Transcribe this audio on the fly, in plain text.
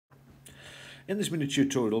In this mini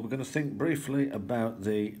tutorial, we're going to think briefly about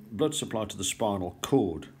the blood supply to the spinal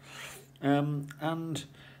cord. And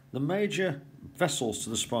the major vessels to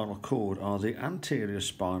the spinal cord are the anterior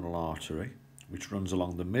spinal artery, which runs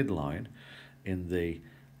along the midline in the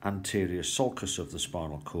anterior sulcus of the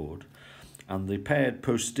spinal cord, and the paired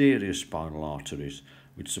posterior spinal arteries,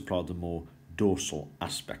 which supply the more dorsal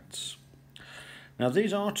aspects. Now,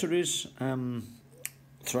 these arteries,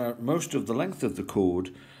 throughout most of the length of the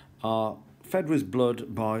cord, are fed with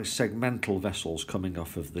blood by segmental vessels coming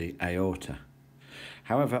off of the aorta.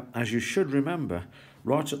 However, as you should remember,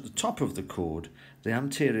 right at the top of the cord, the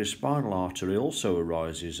anterior spinal artery also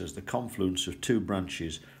arises as the confluence of two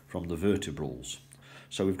branches from the vertebrals.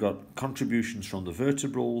 So we've got contributions from the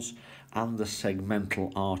vertebrals and the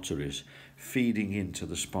segmental arteries feeding into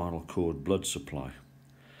the spinal cord blood supply.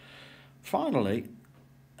 Finally,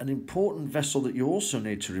 an important vessel that you also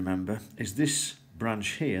need to remember is this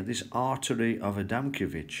branch here, this Artery of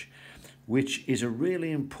Adamovich, which is a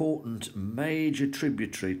really important major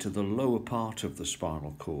tributary to the lower part of the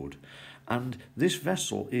spinal cord. And this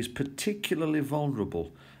vessel is particularly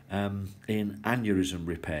vulnerable in aneurysm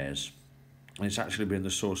repairs. And it's actually been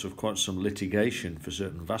the source of quite some litigation for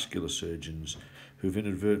certain vascular surgeons who've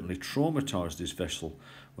inadvertently traumatised this vessel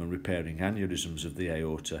when repairing aneurysms of the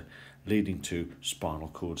aorta, leading to spinal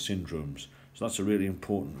cord syndromes. So that's a really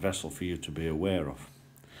important vessel for you to be aware of.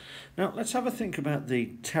 Now, let's have a think about the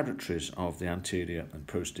territories of the anterior and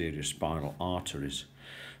posterior spinal arteries.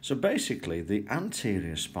 So basically, the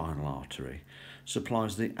anterior spinal artery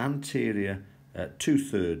supplies the anterior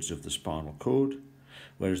 2/3 of the spinal cord,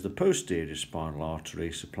 whereas the posterior spinal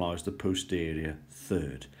artery supplies the posterior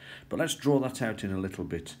third. But let's draw that out in a little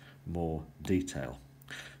bit more detail.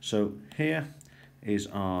 So here is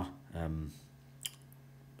our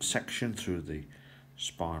section through the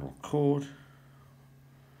spinal cord,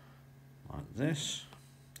 like this,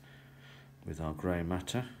 with our grey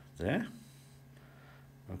matter there.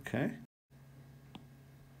 Okay.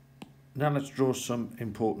 Now let's draw some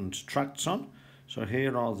important tracts on. So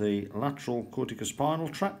here are the lateral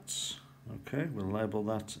corticospinal tracts. Okay, we'll label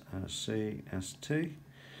that as CST.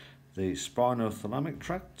 The spinothalamic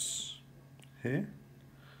tracts here.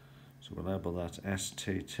 So we'll label that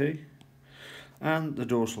STT. And the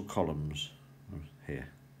dorsal columns here.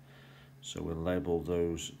 So we'll label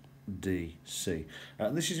those DC.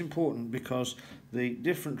 And this is important because the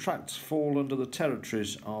different tracts fall under the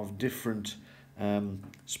territories of different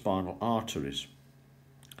spinal arteries.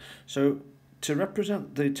 So to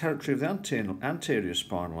represent the territory of the anterior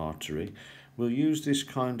spinal artery, we'll use this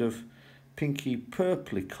kind of pinky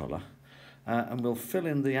purpley colour, and we'll fill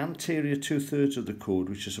in the anterior 2/3 of the cord,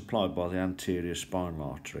 which is supplied by the anterior spinal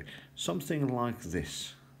artery. Something like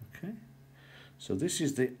this. Okay, so this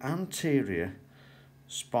is the anterior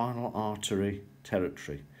spinal artery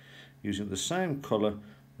territory, using the same colour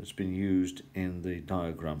that's been used in the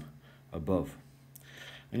diagram above.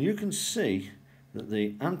 And you can see that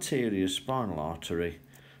the anterior spinal artery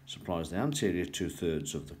supplies the anterior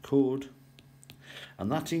 2/3 of the cord,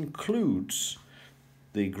 and that includes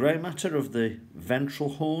the grey matter of the ventral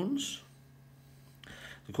horns,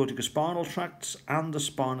 the corticospinal tracts, and the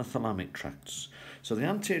spinothalamic tracts. So the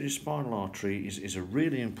anterior spinal artery is a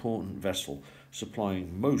really important vessel,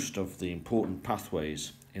 supplying most of the important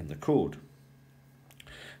pathways in the cord.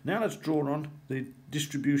 Now let's draw on the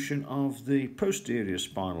distribution of the posterior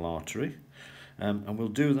spinal artery, and we'll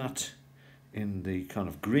do that in the kind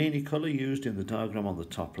of greeny colour used in the diagram on the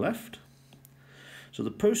top left. So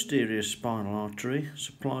the posterior spinal artery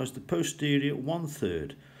supplies the posterior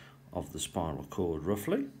 1/3 of the spinal cord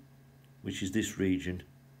roughly, which is this region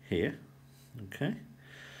here. Okay,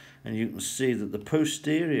 and you can see that the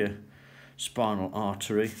posterior spinal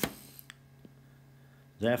artery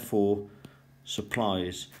therefore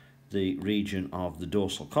supplies the region of the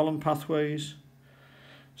dorsal column pathways,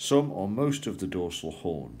 some or most of the dorsal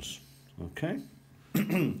horns. Okay,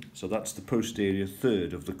 so that's the posterior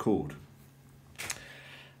third of the cord.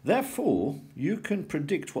 Therefore, you can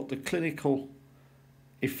predict what the clinical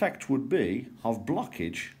effect would be of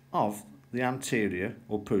blockage of the anterior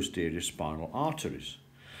or posterior spinal arteries.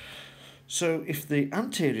 So if the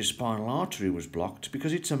anterior spinal artery was blocked,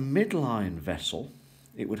 because it's a midline vessel,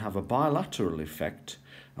 it would have a bilateral effect,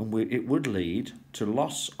 and it would lead to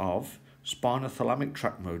loss of spinothalamic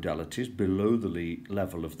tract modalities below the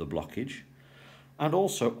level of the blockage, and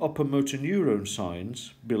also upper motor neuron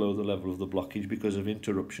signs below the level of the blockage because of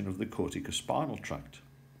interruption of the corticospinal tract.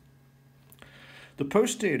 The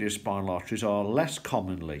posterior spinal arteries are less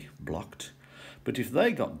commonly blocked, but if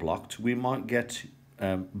they got blocked, we might get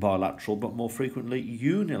bilateral but more frequently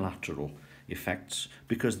unilateral effects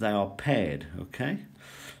because they are paired, okay?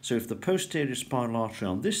 So if the posterior spinal artery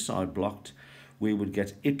on this side blocked, we would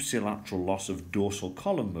get ipsilateral loss of dorsal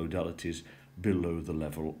column modalities below the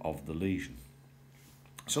level of the lesion.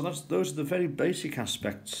 So those are the very basic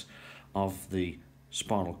aspects of the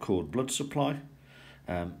spinal cord blood supply,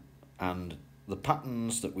 and the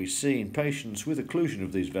patterns that we see in patients with occlusion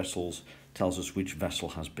of these vessels tells us which vessel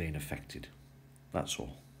has been affected. That's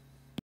all.